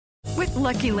With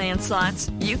Lucky Land Slots,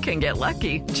 you can get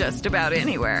lucky just about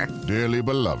anywhere. Dearly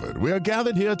beloved, we are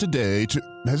gathered here today to...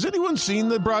 Has anyone seen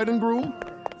the bride and groom?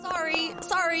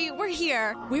 Sorry, we're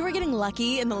here. We were getting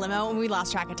lucky in the limo and we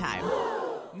lost track of time.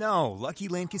 No, Lucky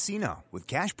Land Casino, with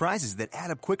cash prizes that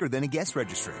add up quicker than a guest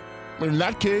registry. In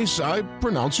that case, I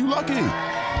pronounce you lucky.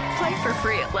 Play for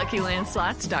free at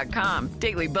LuckyLandSlots.com.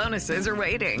 Daily bonuses are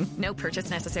waiting. No purchase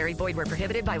necessary. Void where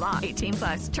prohibited by law.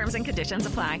 18+. Terms and conditions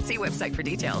apply. See website for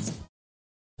details.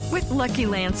 With Lucky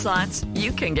Land Slots,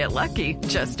 you can get lucky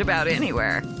just about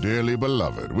anywhere. Dearly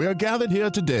beloved, we are gathered here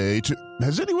today to...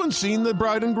 Has anyone seen the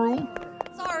bride and groom?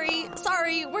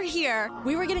 Sorry, we're here.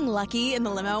 We were getting lucky in the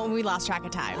limo and we lost track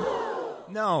of time.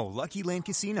 No, Lucky Land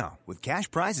Casino, with cash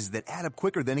prizes that add up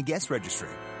quicker than a guest registry.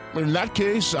 In that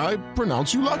case, I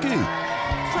pronounce you lucky.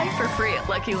 Play for free at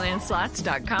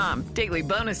LuckyLandSlots.com. Daily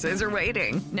bonuses are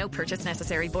waiting. No purchase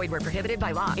necessary. Void where prohibited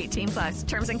by law. 18+.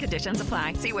 Terms and conditions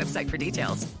apply. See website for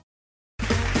details.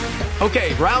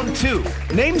 Okay, round two.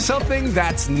 Name something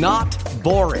that's not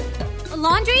boring. A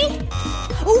laundry?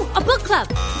 Ooh, a book club.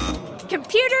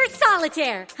 Computer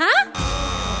solitaire, huh?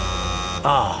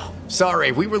 Ah,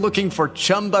 sorry, we were looking for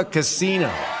Chumba Casino.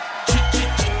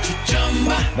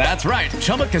 That's right,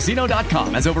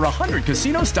 ChumbaCasino.com has over 100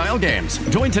 casino-style games.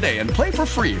 Join today and play for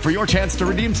free for your chance to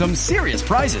redeem some serious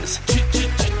prizes.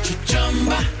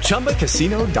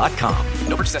 ChumbaCasino.com.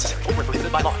 No purchase necessary. Void where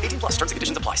prohibited by law. 18+. Terms and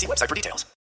conditions apply. See website for details.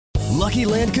 Lucky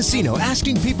Land Casino,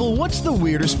 asking people, what's the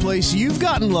weirdest place you've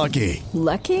gotten lucky?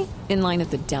 Lucky? In line at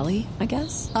the deli, I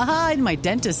guess? Aha, in my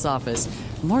dentist's office.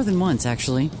 More than once,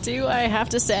 actually. Do I have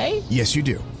to say? Yes, you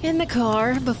do. In the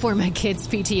car before my kids'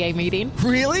 PTA meeting.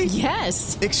 Really?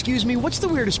 Yes. Excuse me, what's the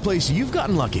weirdest place you've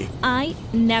gotten lucky? I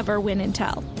never win and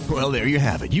tell. Well, there you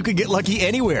have it. You can get lucky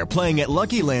anywhere, playing at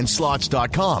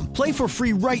LuckyLandSlots.com. Play for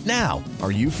free right now.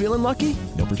 Are you feeling lucky?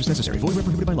 No purchase necessary. Void where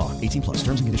prohibited by law. 18+.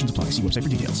 Terms and conditions apply. See website for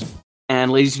details.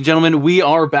 And ladies and gentlemen, we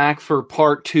are back for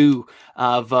part two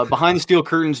of Behind the Steel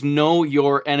Curtain's Know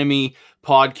Your Enemy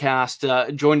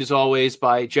podcast. Joined as always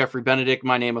by Jeffrey Benedict.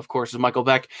 My name, of course, is Michael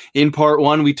Beck. In part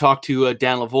one, we talked to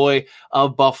Dan Lavoie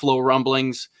of Buffalo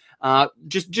Rumblings.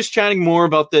 Just chatting more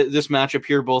about this matchup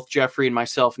here, both Jeffrey and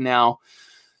myself now.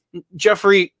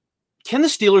 Jeffrey, can the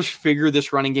Steelers figure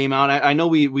this running game out? I know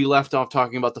we left off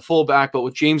talking about the fullback, but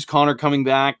with James Conner coming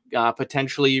back,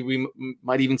 potentially we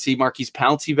might even see Maurkice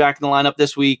Pouncey back in the lineup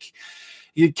this week.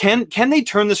 Can they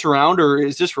turn this around, or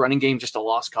is this running game just a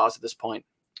lost cause at this point?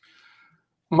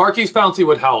 Maurkice Pouncey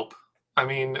would help. I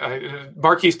mean,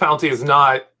 Maurkice Pouncey is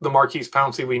not the Maurkice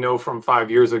Pouncey we know from 5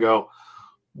 years ago,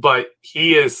 but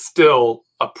he is still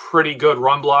a pretty good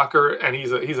run blocker, and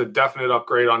he's a definite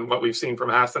upgrade on what we've seen from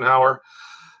Hassenauer.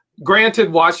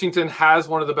 Granted, Washington has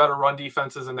one of the better run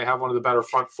defenses, and they have one of the better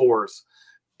front fours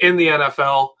in the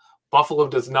NFL. Buffalo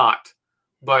does not.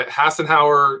 But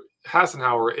Hassenauer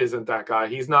isn't that guy.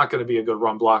 He's not going to be a good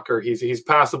run blocker. He's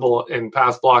passable in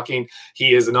pass blocking.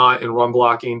 He is not in run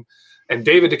blocking. And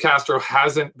David DeCastro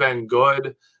hasn't been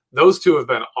good. Those two have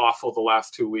been awful the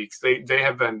last 2 weeks. They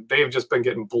have just been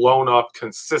getting blown up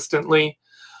consistently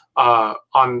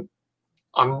on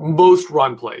most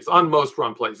run plays.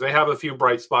 They have a few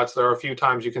bright spots. There are a few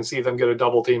times you can see them get a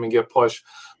double team and get pushed.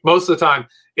 Most of the time,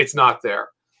 it's not there.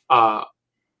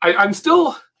 I'm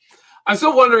still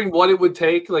wondering what it would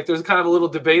take. Like, there's kind of a little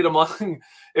debate among.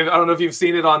 I don't know if you've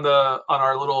seen it on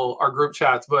our group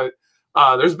chats, but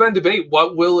there's been debate.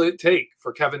 What will it take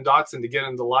for Kevin Dotson to get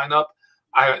into the lineup?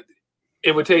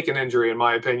 It would take an injury, in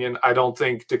my opinion. I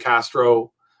think DeCastro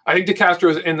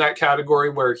is in that category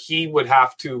where he would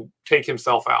have to take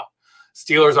himself out.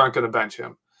 Steelers aren't going to bench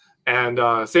him. And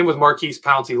same with Maurkice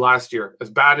Pouncey last year. As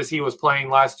bad as he was playing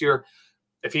last year,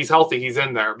 if he's healthy, he's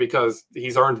in there because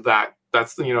he's earned that.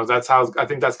 That's how I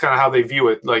think that's kind of how they view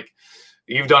it. Like,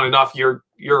 you've done enough, you're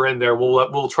in there.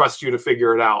 We'll trust you to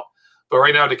figure it out. But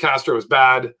right now, DeCastro is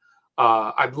bad.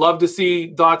 I'd love to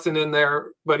see Dotson in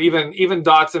there, but even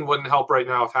Dotson wouldn't help right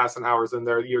now if Hassenauer's in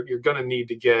there. You're going to need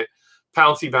to get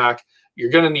Pouncey back.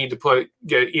 You're going to need to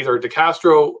get either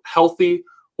DeCastro healthy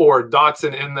or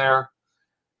Dotson in there.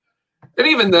 And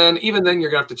even then, you're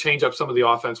going to have to change up some of the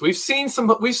offense. We've seen some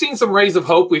rays of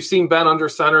hope. We've seen Ben under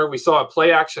center. We saw a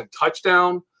play action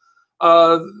touchdown,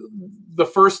 the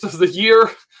first of the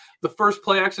year, the first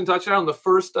play action touchdown, the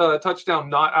first touchdown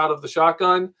not out of the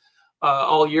shotgun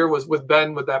all year was with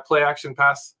Ben with that play action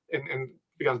pass in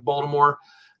against Baltimore.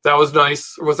 That was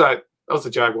nice. Or that was the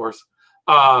Jaguars.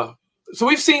 So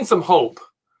we've seen some hope.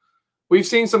 We've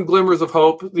seen some glimmers of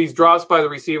hope. These drops by the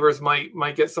receivers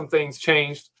might get some things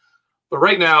changed. But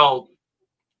right now,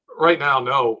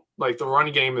 no. Like, the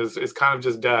running game is kind of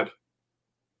just dead.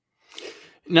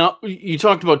 Now, you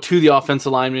talked about the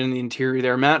offensive linemen in the interior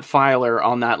there. Matt Filer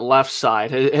on that left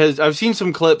side I've seen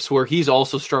some clips where he's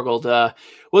also struggled.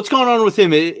 What's going on with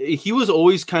him? He was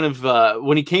always kind of,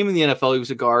 when he came in the NFL, he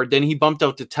was a guard. Then he bumped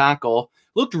out to tackle.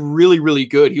 Looked really, really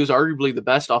good. He was arguably the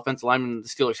best offensive lineman the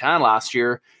Steelers had last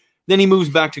year. Then he moves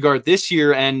back to guard this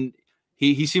year, and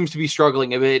he seems to be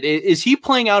struggling a bit. Is he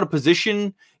playing out of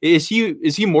position? Is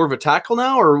he more of a tackle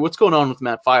now, or what's going on with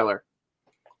Matt Filer?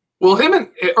 Well,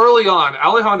 early on,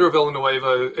 Alejandro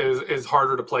Villanueva is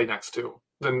harder to play next to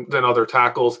than other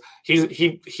tackles.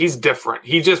 He's different.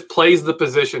 He just plays the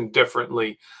position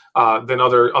differently than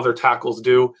other tackles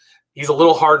do. He's a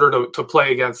little harder to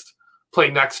play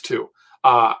next to.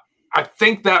 I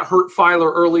think that hurt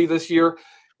Filer early this year.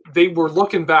 They were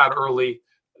looking bad early.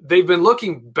 They've been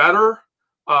looking better,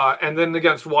 and then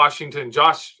against Washington,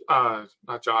 the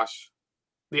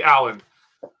Allen.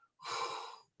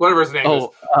 Whatever his name is,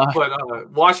 but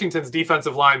Washington's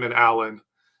defensive lineman Allen,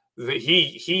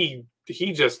 he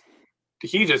just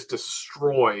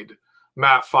destroyed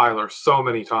Matt Filer so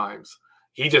many times.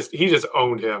 He just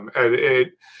owned him,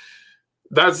 and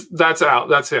that's out.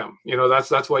 That's him.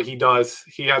 That's what he does.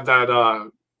 He had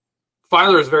that.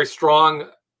 Filer is very strong.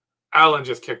 Allen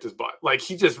just kicked his butt. Like,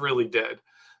 he just really did.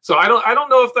 So I don't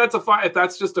know if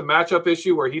that's just a matchup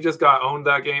issue where he just got owned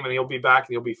that game and he'll be back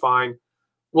and he'll be fine.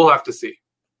 We'll have to see.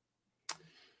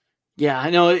 Yeah,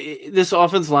 I know this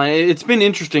offensive line, it's been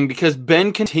interesting because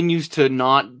Ben continues to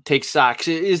not take sacks.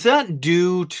 Is that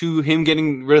due to him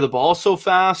getting rid of the ball so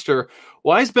fast, or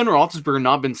why has Ben Roethlisberger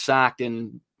not been sacked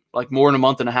in like more than a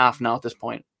month and a half now at this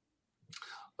point?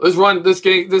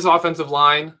 This offensive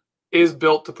line is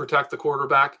built to protect the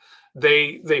quarterback.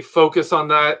 They focus on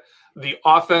that. The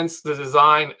offense, the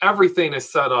design, everything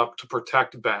is set up to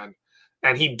protect Ben.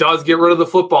 And he does get rid of the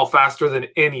football faster than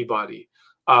anybody.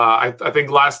 I think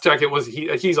last check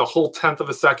he's a whole 1/10 of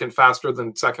a second faster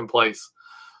than second place,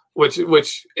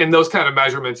 which in those kind of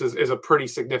measurements is a pretty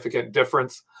significant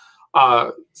difference.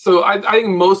 So I think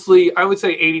mostly I would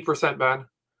say 80% Ben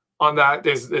on that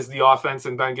is the offense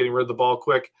and Ben getting rid of the ball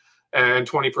quick, and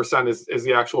 20% is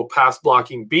the actual pass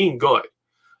blocking being good.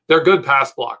 They're good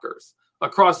pass blockers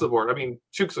across the board. I mean,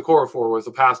 Chuks Okorafor was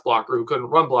a pass blocker who couldn't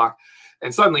run block,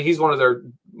 and suddenly he's one of their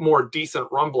more decent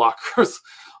run blockers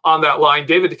on that line.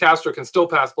 David DeCastro can still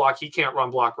pass block. He can't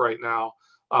run block right now.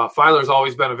 Filer's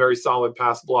always been a very solid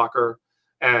pass blocker,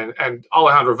 and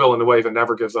Alejandro Villanueva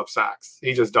never gives up sacks.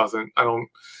 He just doesn't.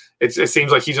 It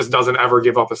seems like he just doesn't ever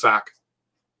give up a sack.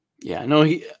 Yeah,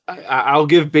 no, I'll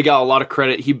give Big Al a lot of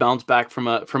credit. He bounced back from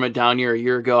a down year a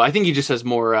year ago. I think he just has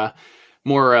more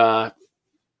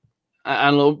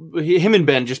I don't know, him and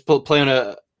Ben just play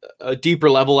on a deeper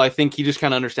level. I think he just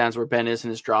kind of understands where Ben is in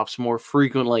his drops more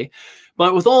frequently.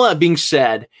 But with all that being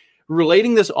said,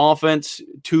 relating this offense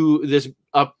to this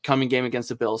upcoming game against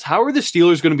the Bills, how are the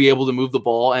Steelers going to be able to move the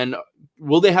ball, and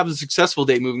will they have a successful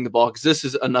day moving the ball? Because this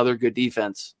is another good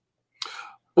defense.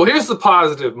 Well, here's the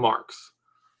positive marks.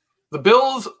 The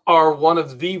Bills are one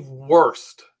of the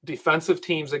worst defensive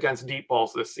teams against deep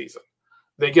balls this season.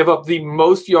 They give up the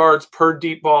most yards per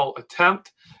deep ball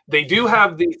attempt. They do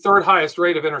have the third highest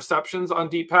rate of interceptions on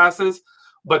deep passes,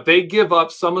 but they give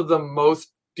up some of the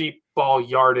most deep ball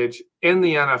yardage in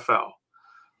the NFL.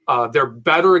 They're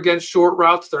better against short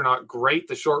routes. They're not great.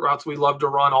 The short routes we love to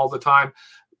run all the time.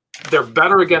 They're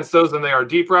better against those than they are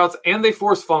deep routes, and they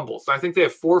force fumbles. I think they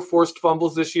have 4 forced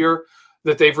fumbles this year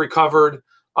that they've recovered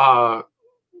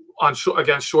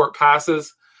against short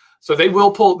passes. So they will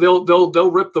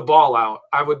they'll rip the ball out.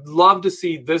 I would love to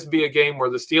see this be a game where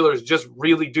the Steelers just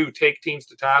really do take teams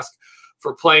to task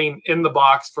for playing in the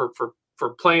box, for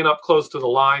playing up close to the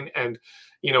line, and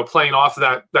playing off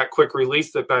that quick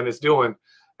release that Ben is doing,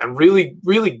 and really,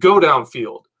 really go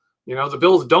downfield. The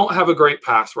Bills don't have a great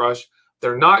pass rush.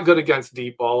 They're not good against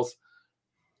deep balls.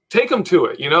 Take them to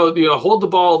it. Hold the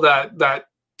ball that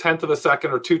 1/10 of a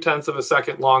second or 2/10 of a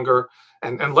second longer,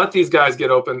 and let these guys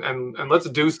get open, and let's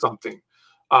do something.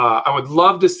 I would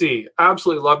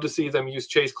absolutely love to see them use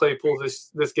Chase Claypool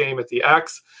this game at the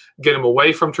X, get him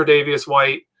away from Tre'Davious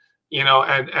White,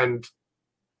 and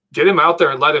get him out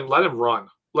there and let him run.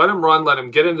 Let him run, let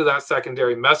him get into that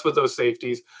secondary, mess with those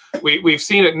safeties. We've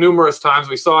seen it numerous times.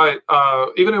 We saw it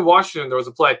even in Washington. There was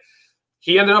a play.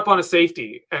 He ended up on a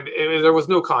safety, and there was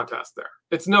no contest there.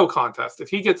 It's no contest. If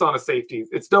he gets on a safety,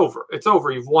 it's over. It's over.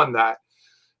 You've won that.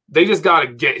 They just got to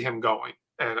get him going,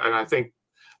 and I think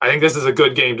this is a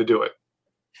good game to do it.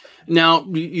 Now,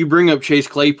 you bring up Chase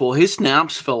Claypool. His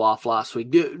snaps fell off last week.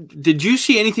 Did you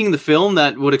see anything in the film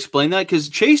that would explain that? Because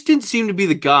Chase didn't seem to be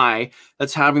the guy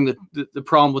that's having the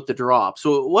problem with the drop.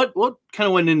 So what kind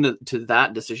of went into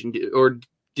that decision, or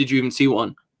did you even see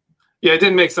one? Yeah, it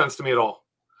didn't make sense to me at all.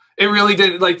 It really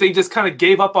didn't. Like, they just kind of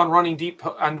gave up on running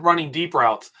deep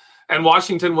routes. And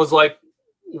Washington was like,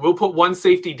 we'll put one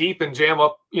safety deep and jam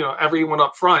up, everyone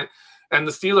up front. And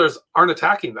the Steelers aren't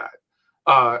attacking that.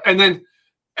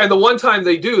 And the one time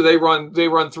they do, they run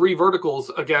 3 verticals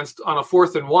on a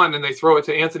 4th and 1, and they throw it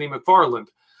to Anthony McFarland.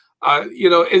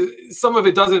 Some of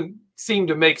it doesn't seem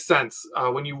to make sense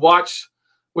when you watch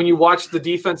the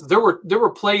defense. There were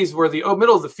plays where the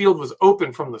middle of the field was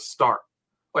open from the start.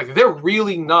 Like, they're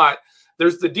really not.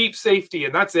 There's the deep safety,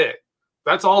 and that's it.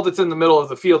 That's all that's in the middle of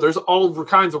the field. There's all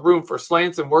kinds of room for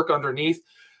slants and work underneath.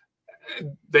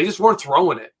 They just weren't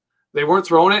throwing it.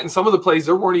 And some of the plays,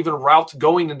 there weren't even routes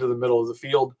going into the middle of the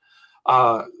field.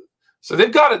 So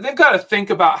they've got to think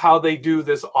about how they do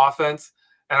this offense.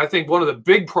 And I think one of the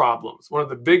big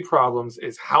problems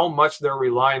is how much they're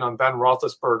relying on Ben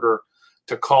Roethlisberger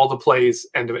to call the plays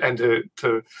and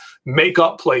to make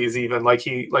up plays, even like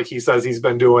he says he's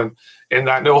been doing in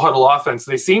that no huddle offense.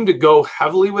 They seem to go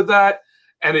heavily with that,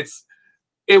 and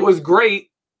it was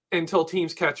great until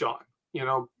teams catch on.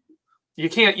 You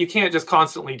can't just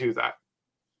constantly do that.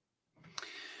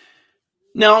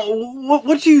 Now,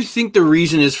 what do you think the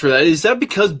reason is for that? Is that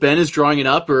because Ben is drawing it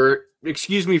up, or,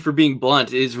 excuse me for being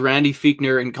blunt, is Randy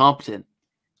Fichtner incompetent?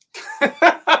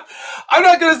 I'm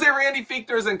not going to say Randy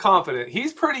Fichtner is incompetent.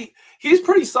 He's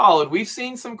pretty solid. We've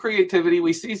seen some creativity.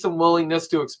 We see some willingness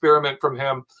to experiment from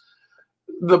him.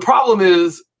 The problem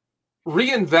is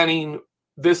reinventing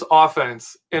this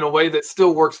offense in a way that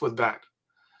still works with Ben.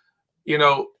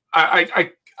 I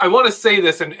want to say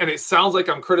this, and it sounds like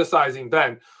I'm criticizing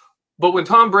Ben, but when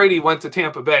Tom Brady went to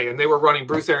Tampa Bay and they were running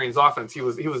Bruce Arians' offense, he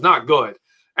was not good.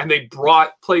 And they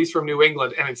brought plays from New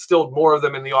England and instilled more of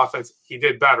them in the offense. He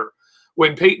did better.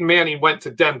 When Peyton Manning went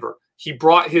to Denver, he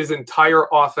brought his entire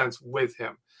offense with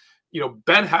him.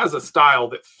 Ben has a style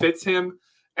that fits him.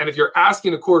 And if you're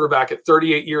asking a quarterback at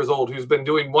 38 years old who's been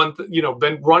doing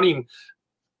been running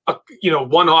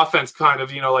one offense kind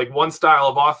of, like one style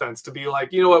of offense, to be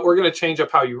like, you know what, we're going to change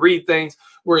up how you read things.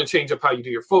 We're going to change up how you do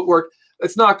your footwork.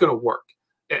 It's not going to work.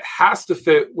 It has to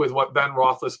fit with what Ben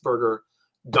Roethlisberger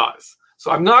does.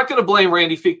 So I'm not going to blame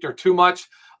Randy Fichtner too much.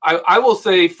 I will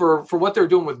say for what they're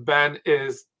doing with Ben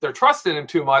is they're trusting him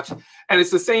too much. And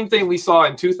it's the same thing we saw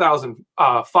in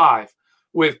 2005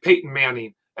 with Peyton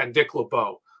Manning and Dick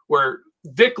LeBeau, where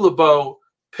Dick LeBeau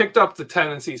picked up the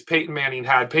tendencies Peyton Manning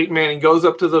had. Peyton Manning goes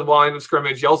up to the line of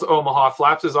scrimmage, yells Omaha,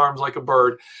 flaps his arms like a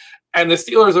bird. And the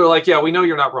Steelers are like, yeah, we know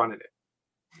you're not running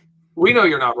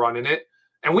it.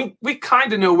 And we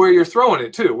kind of know where you're throwing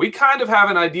it too. We kind of have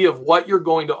an idea of what you're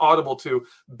going to audible to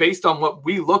based on what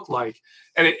we look like.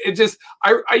 And it just,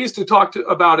 I used to talk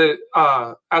about it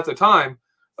at the time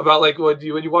about like when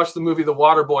you watch the movie The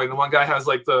Waterboy, and the one guy has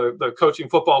like the Coaching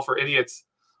Football for Idiots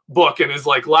book and is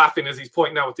like laughing as he's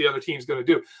pointing out what the other team's going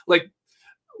to do. Like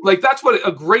that's what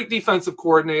a great defensive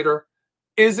coordinator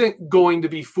isn't going to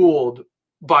be fooled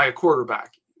by a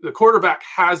quarterback. The quarterback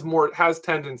has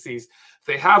tendencies.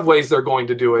 They have ways they're going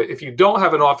to do it. If you don't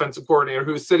have an offensive coordinator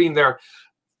who's sitting there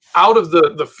out of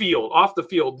the field, off the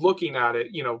field, looking at it,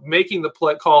 making the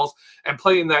play calls and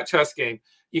playing that chess game,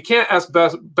 you can't ask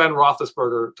Ben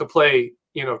Roethlisberger to play,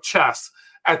 chess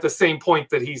at the same point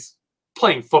that he's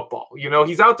playing football.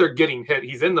 He's out there getting hit.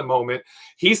 He's in the moment.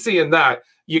 He's seeing that.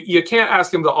 You can't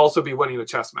ask him to also be winning a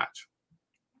chess match.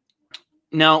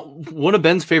 Now, one of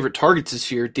Ben's favorite targets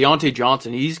this year, Deontay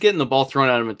Johnson, he's getting the ball thrown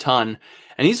at him a ton.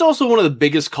 And he's also one of the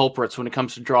biggest culprits when it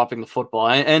comes to dropping the football.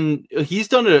 And he's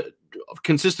done it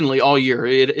consistently all year.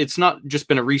 It's not just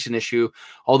been a recent issue,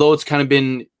 although it's kind of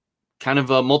been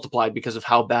multiplied because of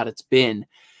how bad it's been.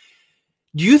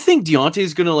 Do you think Deontay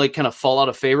is going to kind of fall out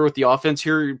of favor with the offense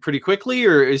here pretty quickly,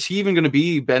 or is he even going to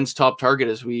be Ben's top target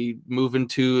as we move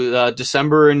into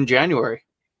December and January?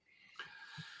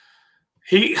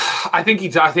 I think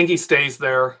he stays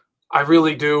there. I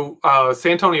really do.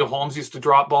 Santonio Holmes used to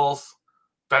drop balls.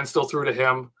 Ben still threw to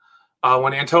him.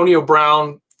 When Antonio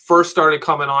Brown first started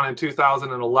coming on in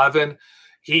 2011,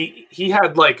 he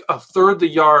had like a third the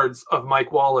yards of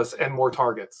Mike Wallace and more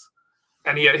targets.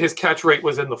 And his catch rate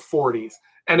was in the 40s.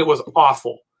 And it was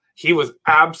awful. He was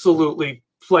absolutely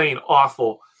playing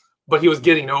awful. But he was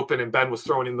getting open and Ben was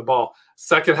throwing him the ball.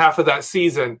 Second half of that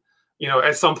season,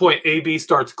 at some point AB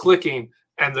starts clicking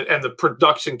and the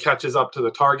production catches up to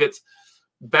the targets.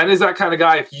 Ben is that kind of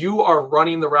guy. If you are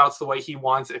running the routes the way he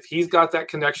wants, if he's got that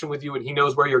connection with you and he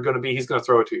knows where you're going to be, he's going to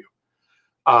throw it to you.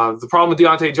 The problem with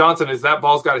Deontay Johnson is that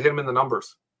ball's got to hit him in the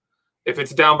numbers. If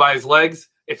it's down by his legs,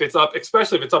 if it's up,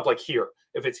 especially if it's up like here,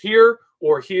 if it's here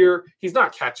or here, he's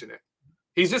not catching it.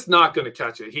 He's just not going to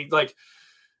catch it.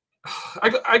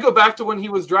 I go back to when he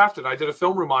was drafted. I did a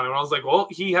film room on him, and I was like, well,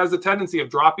 he has a tendency of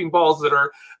dropping balls that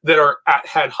are at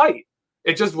head height.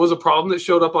 It just was a problem that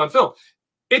showed up on film.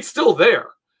 It's still there.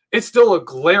 It's still a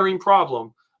glaring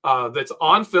problem that's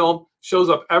on film, shows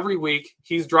up every week.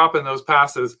 He's dropping those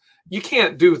passes. You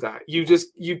can't do that.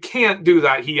 You can't do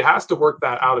that. He has to work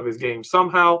that out of his game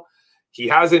somehow. He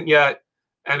hasn't yet,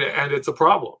 and it's a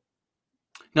problem.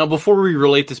 Now, before we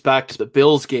relate this back to the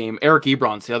Bills game, Eric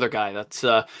Ebron's the other guy. That's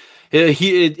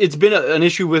it's been an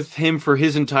issue with him for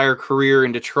his entire career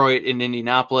in Detroit and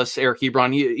Indianapolis. Eric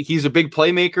Ebron, he's a big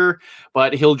playmaker,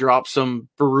 but he'll drop some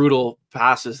brutal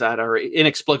passes that are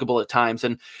inexplicable at times,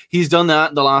 and he's done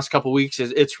that the last couple of weeks.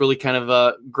 It's really kind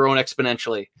of grown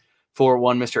exponentially for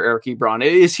one Mr. Eric Ebron.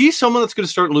 Is he someone that's going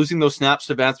to start losing those snaps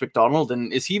to Vance McDonald,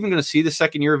 and is he even going to see the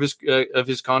second year of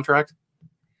his contract?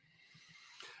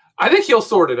 I think he'll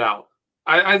sort it out.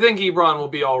 I think Ebron will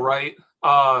be all right.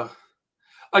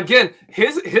 Again,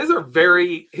 his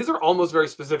are almost very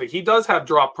specific. He does have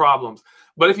drop problems,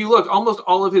 but if you look, almost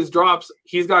all of his drops,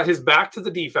 he's got his back to the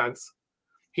defense.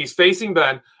 He's facing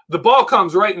Ben. The ball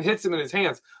comes right and hits him in his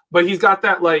hands, but he's got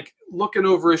that like looking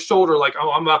over his shoulder, like,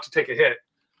 oh, I'm about to take a hit.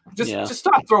 Just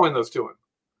stop throwing those to him.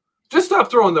 Just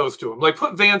stop throwing those to him. Like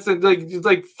put Vance in,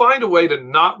 like find a way to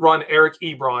not run Eric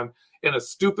Ebron in a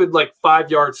stupid like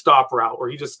 5-yard stop route where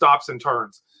he just stops and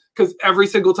turns. Because every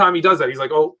single time he does that, he's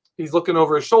like, oh, he's looking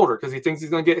over his shoulder because he thinks he's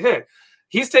going to get hit.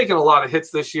 He's taken a lot of hits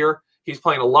this year. He's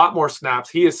playing a lot more snaps.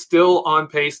 He is still on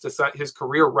pace to set his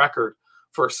career record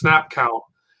for snap count.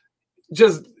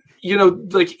 Just,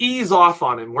 like ease off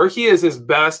on him. Where he is his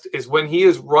best is when he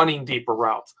is running deeper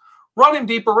routes. Run him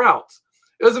deeper routes.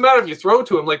 It doesn't matter if you throw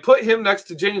to him. Like put him next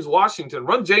to James Washington.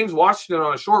 Run James Washington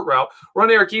on a short route.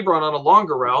 Run Eric Ebron on a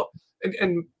longer route.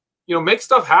 And make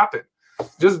stuff happen.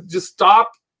 Just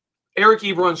stop Eric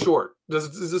Ebron short.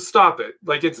 Just stop it.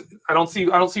 Like I don't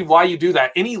see why you do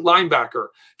that. Any linebacker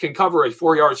can cover a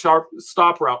 4-yard sharp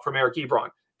stop route from Eric Ebron.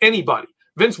 Anybody.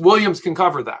 Vince Williams can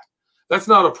cover that. That's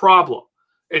not a problem.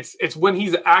 It's when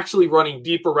he's actually running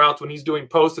deeper routes, when he's doing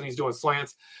posts and he's doing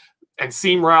slants and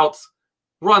seam routes.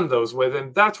 Run those with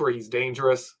him. That's where he's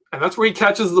dangerous, and that's where he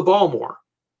catches the ball more.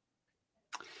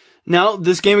 Now,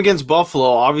 this game against Buffalo,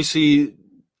 obviously,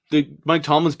 Mike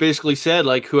Tomlin's basically said,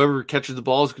 like, whoever catches the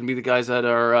ball is going to be the guys that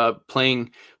are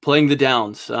playing the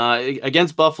downs.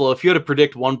 Against Buffalo, if you had to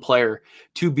predict one player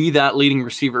to be that leading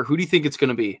receiver, who do you think it's going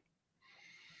to be?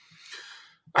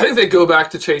 I think they go back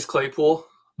to Chase Claypool.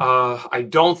 I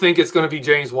don't think it's going to be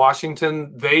James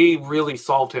Washington. They really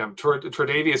solved him.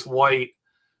 Tre'Davious White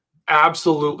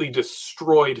absolutely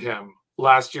destroyed him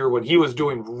last year when he was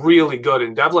doing really good,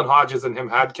 and Devlin Hodges and him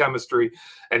had chemistry,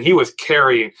 and he was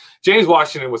carrying. James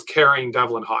Washington was carrying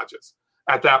Devlin Hodges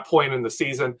at that point in the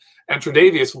season, and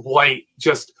Tre'Davious White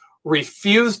just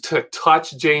refused to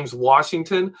touch James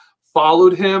Washington,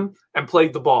 followed him, and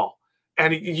played the ball.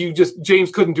 And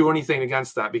James couldn't do anything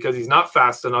against that because he's not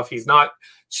fast enough. He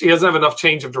doesn't have enough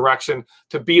change of direction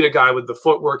to beat a guy with the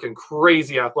footwork and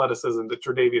crazy athleticism that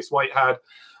Tre'Davious White had.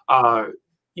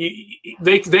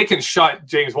 They can shut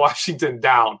James Washington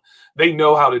down. They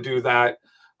know how to do that.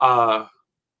 I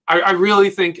really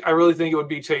think it would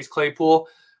be Chase Claypool.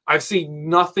 I've seen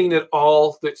nothing at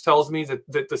all that tells me that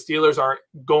the Steelers are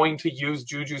going to use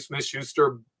Juju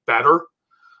Smith-Schuster better,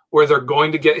 where they're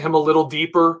going to get him a little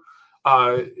deeper.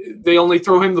 They only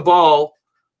throw him the ball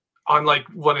on like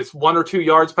when it's 1 or 2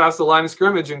 yards past the line of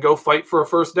scrimmage and go fight for a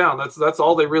first down. That's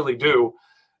all they really do,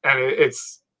 and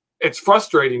it's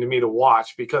frustrating to me to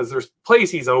watch because there's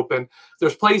plays he's open.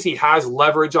 There's plays he has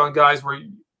leverage on guys where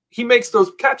he makes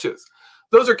those catches.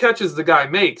 Those are catches the guy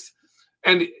makes.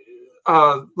 And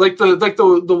like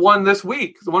the one this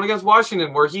week, the one against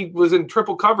Washington where he was in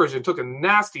triple coverage and took a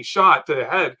nasty shot to the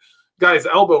head, guy's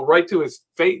elbow right to his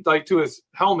face, like to his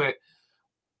helmet.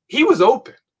 He was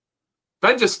open.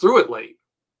 Ben just threw it late.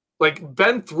 Like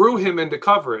Ben threw him into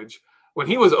coverage. When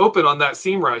he was open on that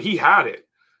seam route, he had it.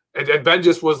 And Ben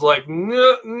just was like,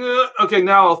 nah, okay,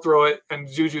 now I'll throw it.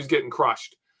 And Juju's getting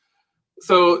crushed.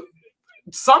 So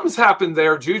something's happened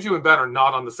there. Juju and Ben are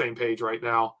not on the same page right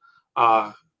now.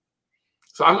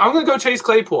 So I'm going to go Chase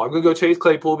Claypool. I'm going to go Chase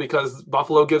Claypool because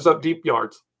Buffalo gives up deep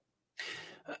yards.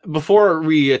 Before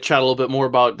we chat a little bit more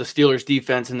about the Steelers'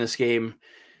 defense in this game,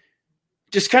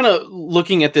 just kind of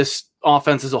looking at this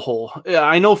offense as a whole,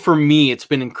 I know for me it's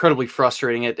been incredibly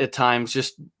frustrating at times,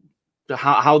 just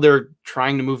how they're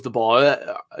trying to move the ball.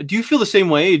 Do you feel the same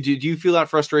way? Do you feel that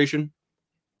frustration?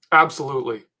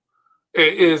 Absolutely.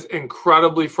 It is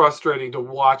incredibly frustrating to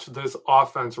watch this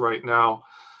offense right now.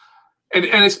 And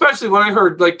especially when I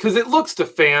heard, like, because it looks to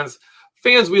fans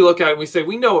we look at it and we say,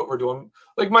 we know what we're doing.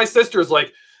 Like, my sister's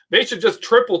like, they should just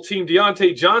triple team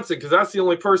Deontay Johnson because that's the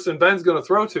only person Ben's going to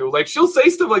throw to. Like, she'll say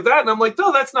stuff like that, and I'm like,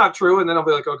 no, that's not true. And then I'll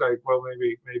be like, okay, well,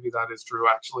 maybe that is true,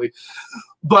 actually.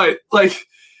 But, like,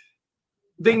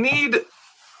 they need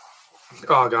 –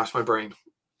 oh, gosh, my brain.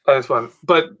 That's fun.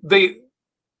 But they've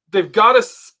got to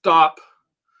stop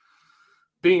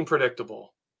being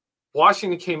predictable.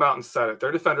 Washington came out and said it.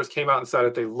 Their defenders came out and said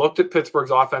it. They looked at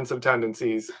Pittsburgh's offensive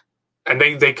tendencies, and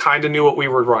they kind of knew what we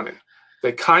were running.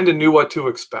 They kind of knew what to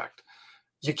expect.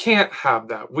 You can't have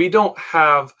that. We don't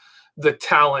have the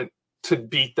talent to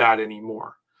beat that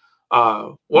anymore.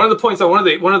 One of the points one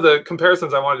of the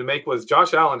comparisons I wanted to make was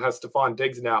Josh Allen has Stephon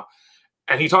Diggs now,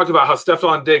 and he talked about how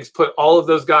Stephon Diggs put all of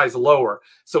those guys lower,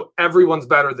 so everyone's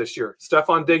better this year.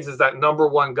 Stephon Diggs is that number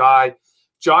one guy.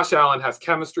 Josh Allen has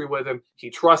chemistry with him. He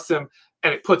trusts him,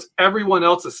 and it puts everyone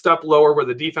else a step lower where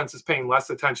the defense is paying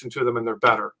less attention to them and they're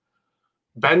better.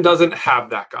 Ben doesn't have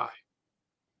that guy.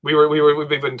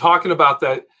 We've been talking about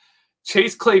that.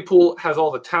 Chase Claypool has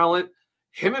all the talent.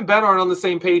 Him and Ben aren't on the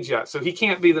same page yet, so he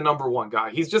can't be the number one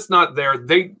guy. He's just not there.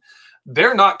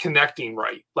 They're not connecting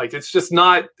right. Like, it's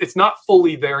not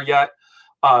fully there yet.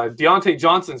 Deontay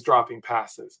Johnson's dropping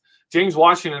passes. James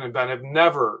Washington and Ben have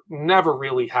never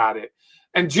really had it.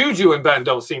 And Juju and Ben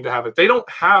don't seem to have it. They don't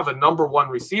have a number one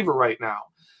receiver right now.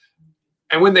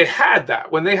 And when they had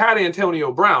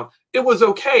Antonio Brown, it was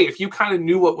okay if you kind of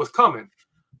knew what was coming,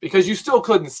 because you still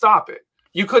couldn't stop it.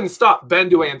 You couldn't stop Ben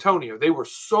to Antonio. They were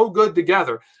so good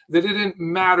together that it didn't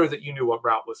matter that you knew what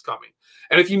route was coming.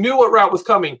 And if you knew what route was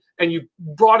coming and you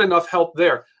brought enough help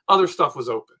there, other stuff was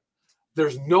open.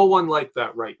 There's no one like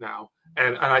that right now.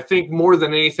 And I think more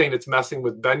than anything, it's messing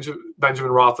with Benjamin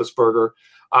Roethlisberger.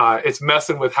 It's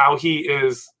messing with how he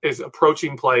is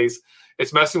approaching plays.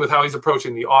 It's messing with how he's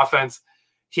approaching the offense.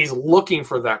 He's looking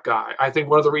for that guy. I think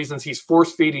one of the reasons he's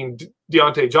force-feeding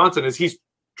Deontay Johnson is he's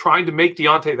trying to make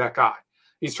Deontay that guy.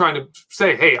 He's trying to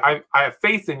say, hey, I have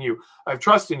faith in you. I have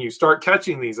trust in you. Start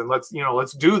catching these, and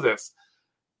let's do this.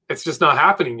 It's just not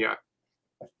happening yet.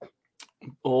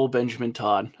 Old Benjamin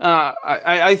Todd.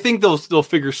 I think they'll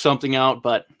figure something out,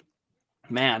 but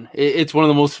man, it's one of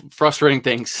the most frustrating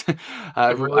things.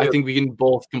 I think we can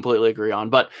both completely agree on.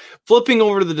 But flipping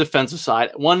over to the defensive side,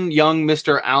 one young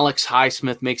Mr. Alex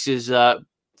Highsmith makes his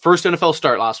first NFL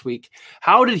start last week.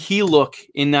 How did he look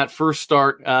in that first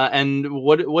start? And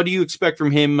what do you expect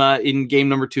from him in game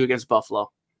number 2 against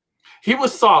Buffalo? He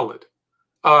was solid.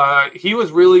 He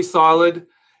was really solid.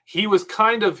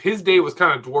 His day was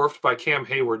kind of dwarfed by Cam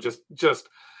Hayward, just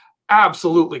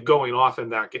absolutely going off in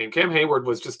that game. Cam Hayward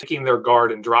was just taking their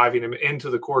guard and driving him into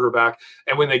the quarterback.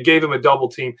 And when they gave him a double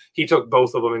team, he took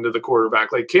both of them into the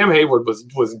quarterback. Like, Cam Hayward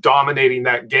was dominating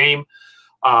that game.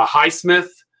 Highsmith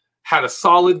had a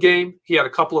solid game. He had a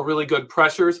couple of really good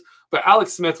pressures, but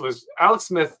Alex Smith,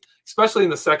 especially in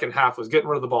the second half, was getting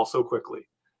rid of the ball so quickly.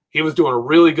 He was doing a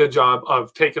really good job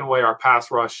of taking away our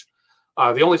pass rush.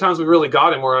 The only times we really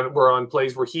got him were on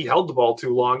plays where he held the ball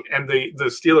too long and the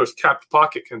Steelers kept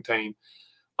pocket contained.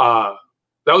 That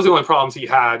was the only problems he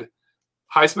had.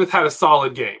 Highsmith had a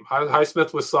solid game.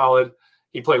 Highsmith was solid.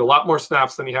 He played a lot more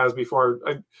snaps than he has before.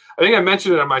 I think I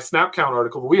mentioned it in my snap count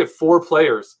article, but we had 4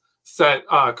 players set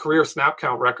career snap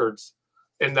count records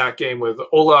in that game with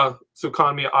Ola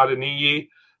Sukanmi Adeniyi,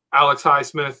 Alex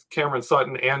Highsmith, Cameron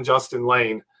Sutton, and Justin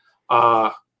Lane.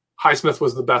 Highsmith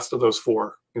was the best of those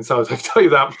 4. And so I can tell you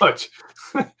that much.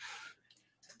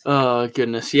 Oh,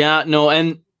 goodness. Yeah, no.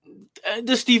 And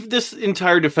this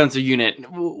entire defensive unit,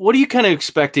 what are you kind of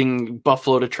expecting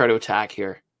Buffalo to try to attack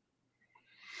here?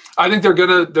 I think they're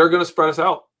gonna spread us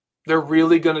out. They're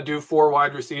really gonna do 4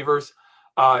 wide receivers.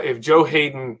 If Joe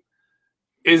Hayden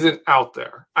isn't out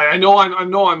there, I know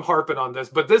I'm harping on this,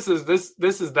 but this is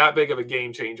that big of a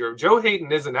game changer. If Joe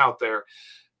Hayden isn't out there,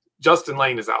 Justin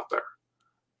Lane is out there,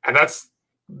 and that's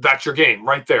your game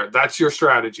right there. That's your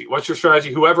strategy. What's your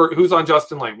strategy? Who's on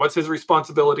Justin Lane, what's his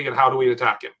responsibility, and how do we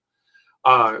attack him?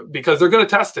 Because they're going to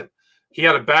test him. He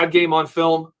had a bad game on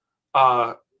film.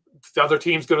 The other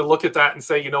team's going to look at that and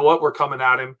say, you know what, we're coming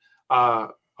at him.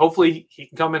 Hopefully he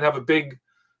can come and have a big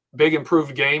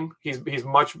improved game. He's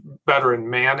much better in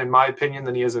man, in my opinion,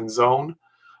 than he is in zone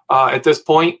at this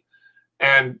point.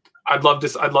 And I'd love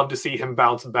to see him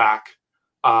bounce back.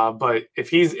 But if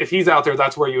he's out there,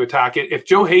 that's where you attack it. If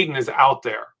Joe Hayden is out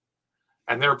there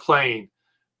and they're playing,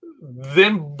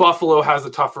 then Buffalo has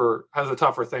a tougher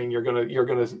thing. You're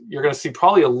gonna see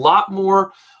probably a lot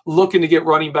more looking to get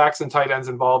running backs and tight ends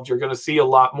involved. You're gonna see a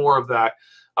lot more of that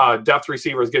depth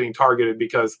receivers getting targeted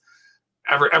because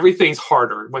everything's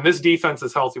harder when this defense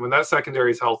is healthy. When that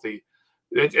secondary is healthy,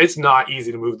 it's not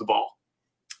easy to move the ball.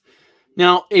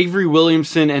 Now, Avery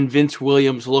Williamson and Vince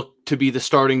Williams look to be the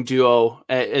starting duo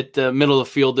at the middle of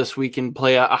the field this week and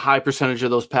play a high percentage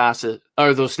of those passes,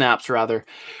 or those snaps rather.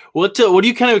 What do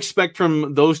you kind of expect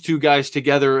from those two guys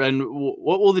together, and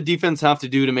what will the defense have to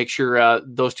do to make sure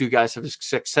those two guys have a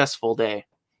successful day?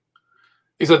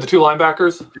 You said the two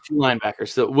linebackers? The two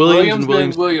linebackers, the Williams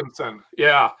and Williamson.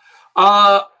 Yeah.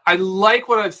 I like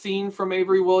what I've seen from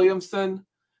Avery Williamson,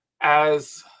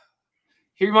 as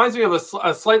he reminds me of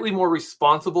a slightly more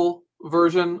responsible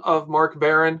version of Mark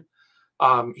Barron.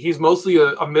 He's mostly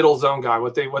a middle zone guy.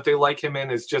 What they like him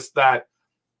in is just that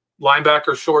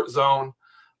linebacker short zone,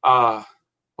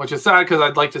 which is sad because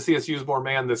I'd like to see us use more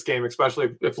man this game,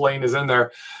 especially if Lane is in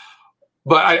there.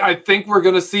 But I think we're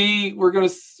gonna see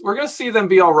them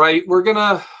be all right.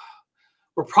 We're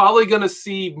probably gonna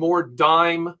see more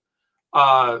dime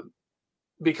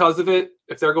because of it.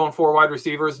 If they're going 4 wide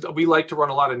receivers, we like to run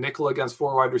a lot of nickel against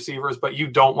 4 wide receivers, but you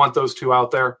don't want those two out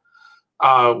there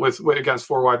with against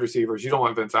 4 wide receivers. You don't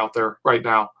want Vince out there right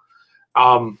now.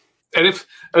 And if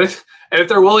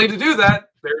they're willing to do that,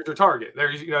 there's your target.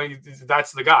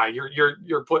 That's the guy.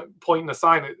 You're pointing a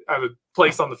sign at a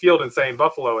place on the field and saying,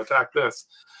 Buffalo, attack this.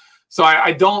 So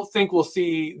I don't think we'll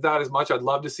see that as much. I'd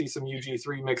love to see some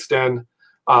UG3 mixed in.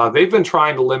 They've been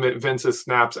trying to limit Vince's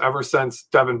snaps ever since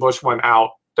Devin Bush went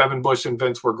out. Devin Bush and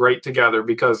Vince were great together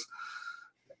because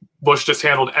Bush just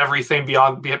handled everything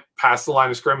past the line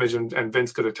of scrimmage, and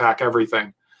Vince could attack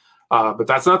everything. But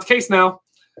that's not the case now.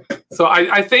 So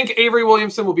I think Avery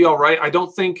Williamson will be all right. I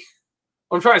don't think –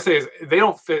 what I'm trying to say is they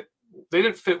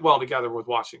didn't fit well together with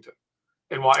Washington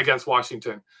and against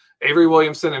Washington. Avery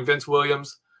Williamson and Vince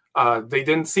Williams, they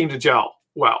didn't seem to gel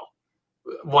well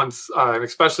once, and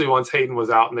especially once Hayden was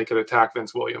out and they could attack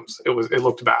Vince Williams. It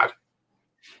looked bad.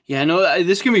 Yeah, no,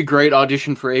 this can be a great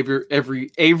audition for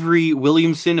Avery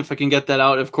Williamson, if I can get that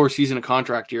out. Of course, he's in a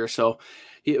contract year, so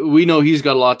we know he's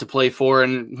got a lot to play for,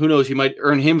 and who knows, he might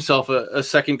earn himself a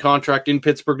second contract in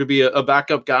Pittsburgh to be a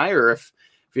backup guy, or if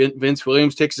Vince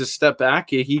Williams takes a step back,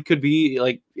 he could be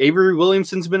like Avery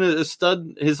Williamson's been a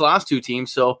stud his last 2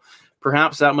 teams, so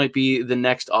perhaps that might be the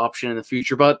next option in the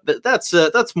future. But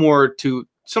that's more to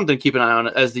something to keep an eye on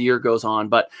as the year goes on.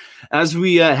 But as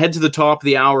we head to the top of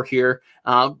the hour here,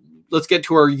 let's get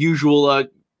to our usual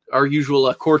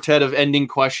quartet of ending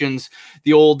questions.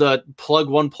 The old plug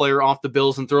one player off the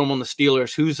Bills and throw him on the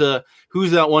Steelers.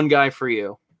 Who's that one guy for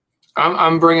you?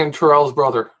 I'm bringing Terrell's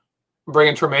brother. I'm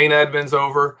bringing Tremaine Edmonds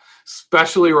over,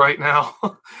 especially right now.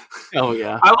 Oh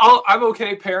yeah, I'm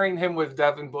okay pairing him with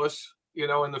Devin Bush,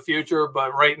 in the future,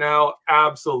 but right now,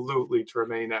 absolutely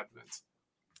Tremaine Edmonds.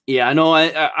 Yeah, I know.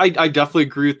 I definitely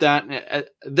agree with that.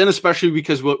 Then especially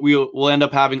because we'll end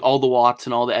up having all the Watts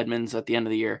and all the Edmonds at the end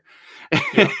of the year.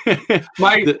 Yeah.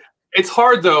 It's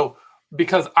hard though,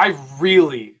 because I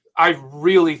really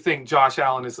think Josh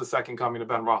Allen is the second coming of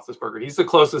Ben Roethlisberger. He's the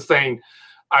closest thing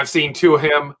I've seen to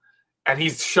him, and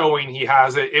he's showing he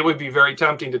has it. It would be very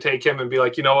tempting to take him and be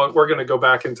like, you know what, we're going to go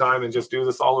back in time and just do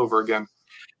this all over again.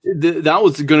 That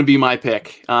was going to be my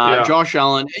pick. Josh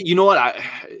Allen. You know what?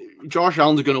 Josh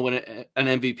Allen's going to win an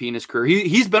MVP in his career.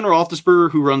 He's Ben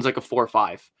Roethlisberger who runs like a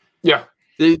 4.5. Yeah.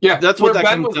 That's what that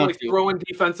Ben comes was down like to. throwing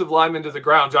defensive linemen to the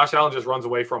ground. Josh Allen just runs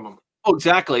away from him. Oh,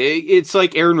 exactly. It's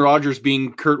like Aaron Rodgers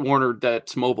being Kurt Warner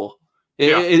that's mobile.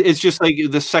 It's just like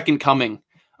the second coming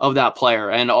of that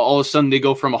player. And all of a sudden they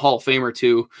go from a Hall of Famer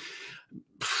to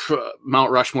Mount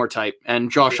Rushmore type.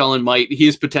 And Josh Allen he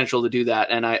has potential to do that.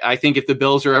 And I think if the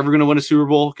Bills are ever going to win a Super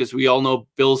Bowl, because we all know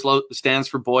Bills stands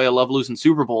for boy, I love losing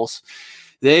Super Bowls.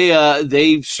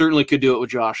 They certainly could do it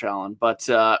with Josh Allen. But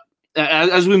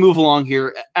as we move along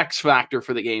here, X factor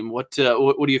for the game. What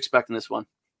do you expect in this one?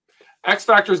 X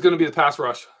factor is going to be the pass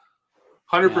rush.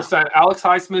 100%. Yeah. Alex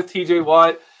Highsmith, TJ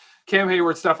Watt, Cam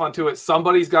Hayward, Stephon Tuitt.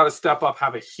 Somebody's got to step up,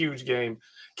 have a huge game.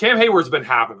 Cam Hayward's been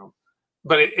having them,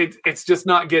 but it's just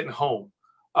not getting home.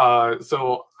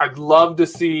 So I'd love to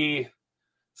see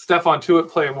Stephon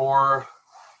Tuitt play a more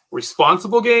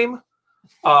responsible game.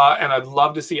 And I'd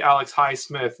love to see Alex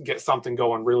Highsmith get something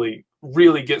going, really,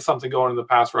 really get something going in the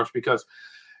pass rush, because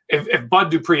if Bud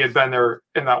Dupree had been there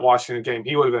in that Washington game,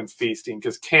 he would have been feasting,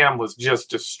 because Cam was just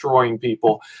destroying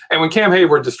people. And when Cam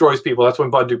Hayward destroys people, that's when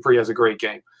Bud Dupree has a great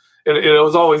game. It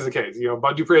was always the case.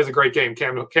 Bud Dupree has a great game.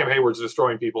 Cam Hayward's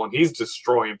destroying people, and he's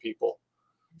destroying people.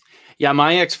 Yeah,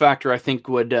 my X factor I think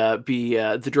would be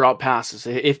the drop passes.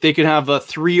 If they could have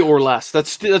 3 or less, that's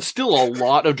still a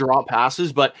lot of drop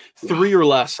passes, but 3 or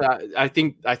less, I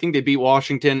think they beat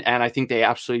Washington, and I think they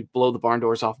absolutely blow the barn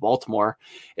doors off Baltimore.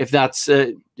 If that's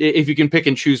if you can pick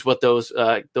and choose what those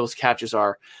catches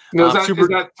are. No, is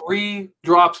that 3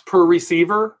 drops per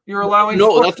receiver you're allowing?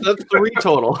 No, that's 3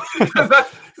 total. that's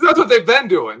what they've been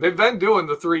doing. They've been doing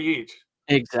the 3 each.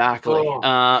 Exactly.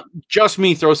 Just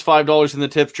Me throws $5 in the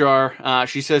tip jar.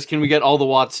 She says, "Can we get all the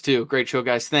Watts too?" Great show,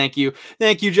 guys. Thank you,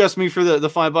 Just Me, for the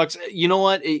 $5. You know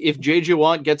what? If JJ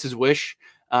Watt gets his wish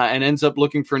and ends up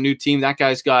looking for a new team, that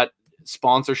guy's got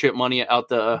sponsorship money out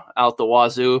the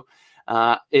wazoo.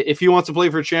 If he wants to play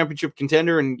for a championship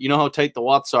contender, and you know how tight the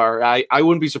Watts are, I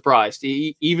wouldn't be surprised,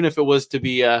 even if it was to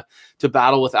be to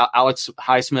battle with Alex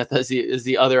Highsmith as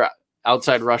the other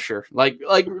outside rusher, like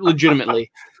legitimately.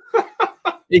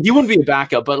 He wouldn't be a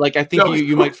backup, but I think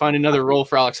you might find another role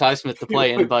for Alex Highsmith to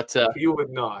play in. But you would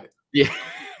not. Yeah,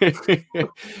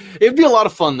 it'd be a lot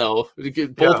of fun though.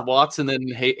 Both Watts and then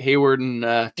Hayward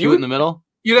and two in the middle.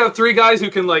 You'd have 3 guys who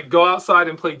can go outside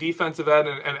and play defensive end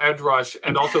and edge rush,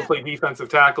 and also play defensive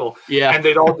tackle. Yeah, and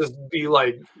they'd all just be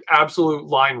absolute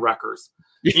line wreckers.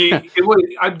 Yeah.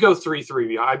 I'd go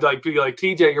 3-3. I'd be like,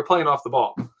 TJ, you're playing off the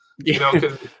ball. You know,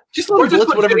 because just let him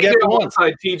blitz whatever get on one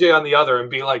side, TJ on the other,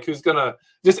 and be like, who's gonna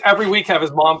just every week have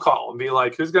his mom call and be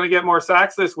like, who's gonna get more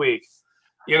sacks this week?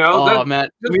 You know, oh man,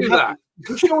 the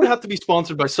show would have to be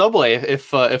sponsored by Subway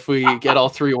if we get all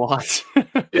 3 Watts.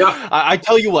 Yeah, I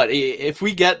tell you what, if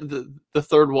we get the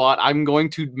 3rd Watt, I'm going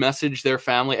to message their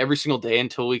family every single day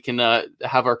until we can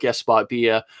have our guest spot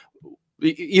be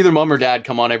either mom or dad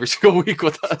come on every single week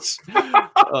with us.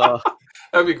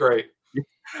 That'd be great.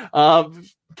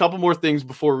 Couple more things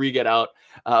before we get out.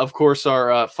 Of course,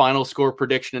 our final score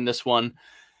prediction in this one.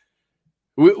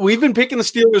 We've been picking the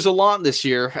Steelers a lot this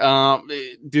year.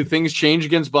 Do things change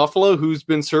against Buffalo, who's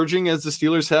been surging as the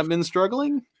Steelers have been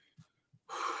struggling?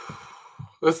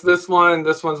 This one's one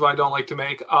I don't like to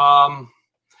make. I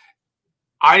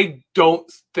don't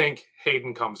think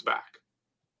Hayden comes back,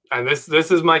 and this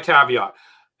is my caveat.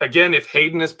 Again, if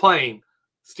Hayden is playing,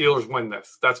 Steelers win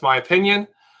this. That's my opinion.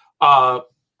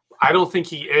 I don't think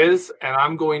he is, and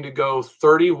I'm going to go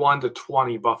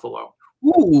 31-20 Buffalo.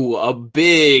 Ooh, a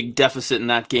big deficit in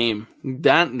that game.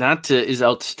 That is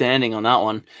outstanding on that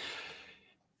one.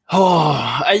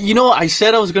 Oh, I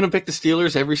said I was going to pick the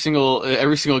Steelers every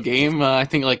single game. I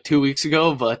think 2 weeks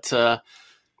ago, but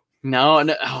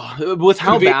no, with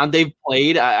how bad they've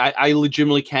played, I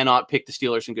legitimately cannot pick the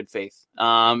Steelers in good faith.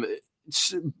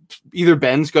 Either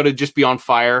Ben's got to just be on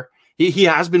fire. He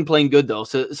has been playing good though,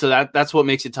 so that's what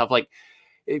makes it tough.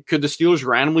 Could the Steelers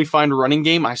randomly find a running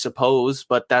game? I suppose,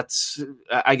 but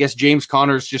I guess James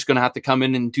Conner's just going to have to come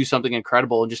in and do something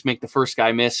incredible and just make the first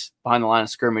guy miss behind the line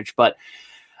of scrimmage. But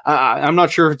I'm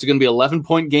not sure if it's going to be an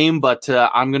 11-point game, but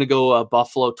I'm going to go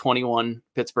Buffalo 21,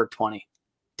 Pittsburgh 20.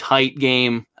 Tight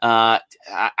game. I'm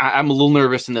a little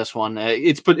nervous in this one.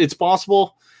 It's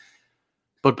possible,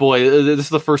 but boy, this is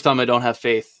the first time I don't have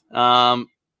faith.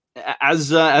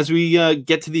 As we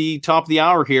get to the top of the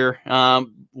hour here,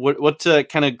 what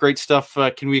kind of great stuff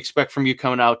can we expect from you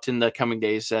coming out in the coming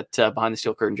days at Behind the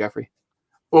Steel Curtain, Jeffrey?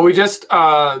 Well, we just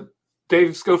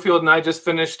Dave Schofield and I just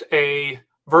finished a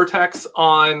Vertex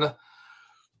on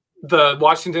the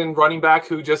Washington running back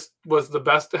who just was the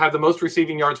best, had the most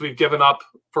receiving yards we've given up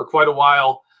for quite a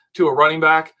while to a running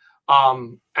back.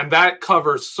 And that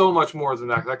covers so much more than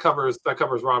that. That covers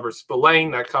Robert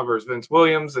Spillane, that covers Vince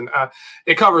Williams, and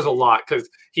it covers a lot because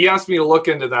he asked me to look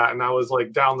into that, and I was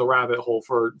down the rabbit hole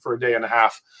for a day and a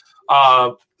half.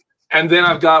 And then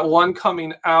I've got one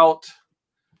coming out,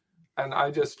 and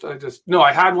I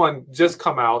had one just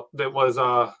come out that was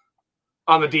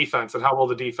on the defense and how well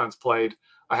the defense played.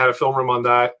 I had a film room on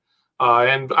that.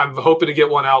 And I'm hoping to get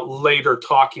one out later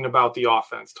talking about the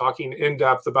offense, talking in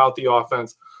depth about the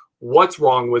offense, what's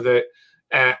wrong with it,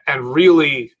 and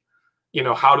really,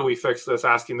 how do we fix this,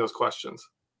 asking those questions.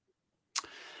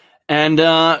 And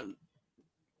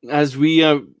as we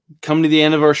come to the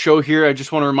end of our show here, I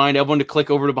just want to remind everyone to click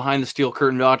over to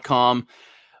BehindTheSteelCurtain.com.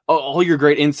 All your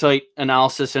great insight,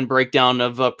 analysis, and breakdown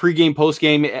of pregame,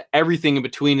 postgame, everything in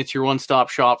between. It's your one-stop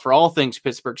shop for all things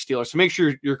Pittsburgh Steelers. So make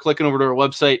sure you're clicking over to our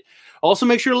website. Also,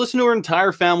 make sure to listen to our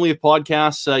entire family of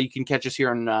podcasts. You can catch us here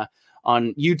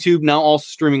on YouTube, now also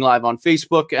streaming live on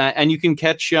Facebook, and you can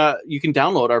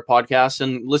download our podcasts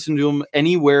and listen to them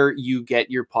anywhere you get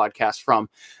your podcast from.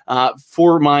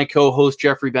 For my co-host,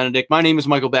 Jeffrey Benedict, my name is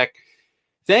Michael Beck.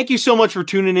 Thank you so much for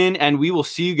tuning in, and we will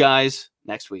see you guys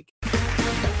next week.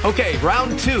 Okay,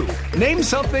 round 2. Name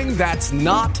something that's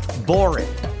not boring.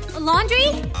 Laundry?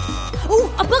 Ooh,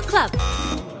 a book club.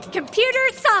 Computer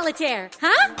solitaire,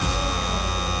 huh?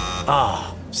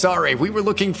 Ah, oh, sorry, we were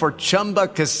looking for Chumba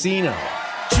Casino.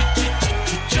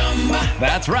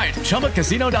 That's right.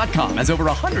 ChumbaCasino.com has over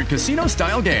 100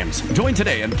 casino-style games. Join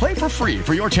today and play for free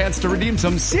for your chance to redeem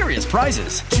some serious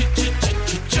prizes.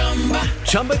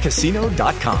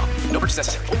 ChumbaCasino.com. No purchase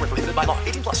necessary. Void where prohibited by law.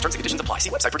 18 plus. Terms and conditions apply. See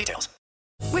website for details.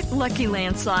 With Lucky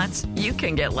Land Slots, you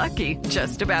can get lucky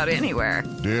just about anywhere.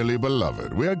 Dearly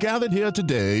beloved, we are gathered here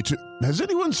today to... Has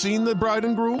anyone seen the bride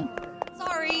and groom?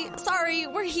 Sorry,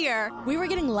 we're here. We were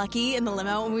getting lucky in the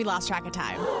limo and we lost track of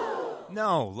time.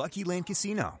 No, Lucky Land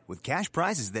Casino, with cash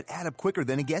prizes that add up quicker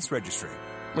than a guest registry.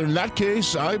 In that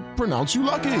case, I pronounce you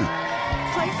lucky.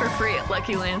 Play for free at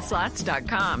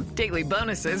LuckyLandSlots.com. Daily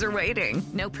bonuses are waiting.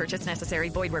 No purchase necessary.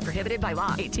 Void where prohibited by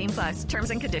law. 18 plus. Terms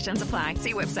and conditions apply.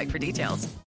 See website for details.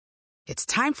 It's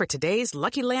time for today's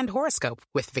Lucky Land horoscope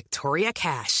with Victoria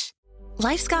Cash.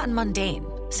 Life's gotten mundane,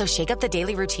 so shake up the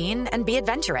daily routine and be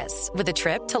adventurous with a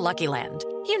trip to Lucky Land.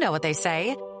 You know what they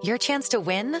say. Your chance to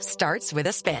win starts with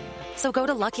a spin. So go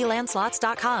to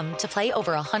LuckyLandSlots.com to play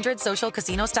over 100 social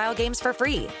casino-style games for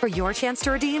free for your chance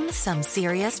to redeem some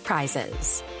serious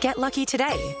prizes. Get lucky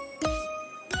today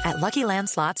at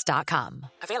LuckyLandSlots.com.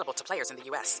 Available to players in the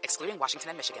U.S., excluding Washington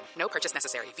and Michigan. No purchase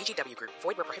necessary. VGW Group.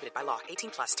 Void where prohibited by law.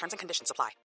 18 plus. Terms and conditions apply.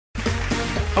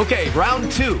 Okay,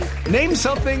 round two. Name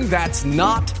something that's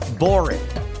not boring.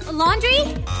 A laundry?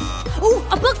 Ooh,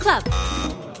 a book club.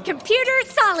 Computer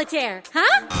solitaire,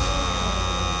 huh?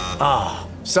 Ah,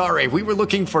 oh, sorry, we were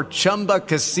looking for Chumba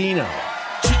Casino.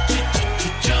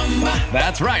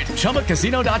 That's right.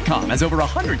 ChumbaCasino.com has over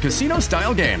 100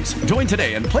 casino-style games. Join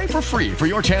today and play for free for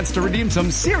your chance to redeem some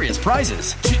serious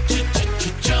prizes.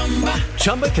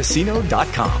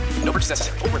 ChumbaCasino.com. No purchase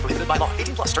necessary. Void where prohibited by law.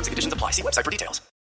 18 plus. Terms and conditions apply. See website for details.